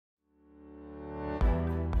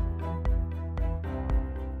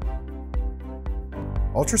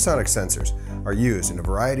Ultrasonic sensors are used in a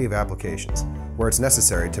variety of applications where it's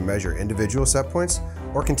necessary to measure individual set points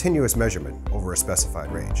or continuous measurement over a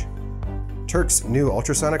specified range. Turck's new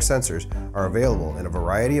ultrasonic sensors are available in a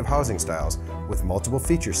variety of housing styles with multiple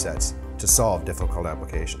feature sets to solve difficult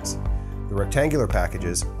applications. The rectangular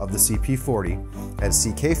packages of the CP40 and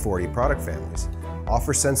CK40 product families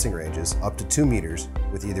offer sensing ranges up to 2 meters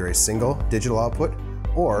with either a single digital output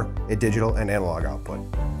or a digital and analog output.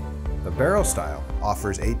 The barrel style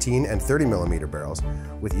offers 18 and 30 millimeter barrels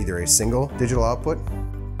with either a single digital output,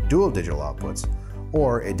 dual digital outputs,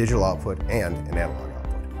 or a digital output and an analog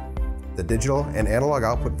output. The digital and analog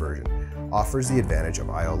output version offers the advantage of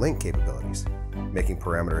I/O link capabilities, making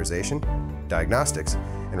parameterization, diagnostics,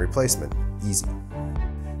 and replacement easy.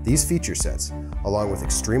 These feature sets, along with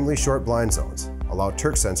extremely short blind zones, allow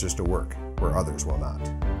Turck sensors to work where others will not.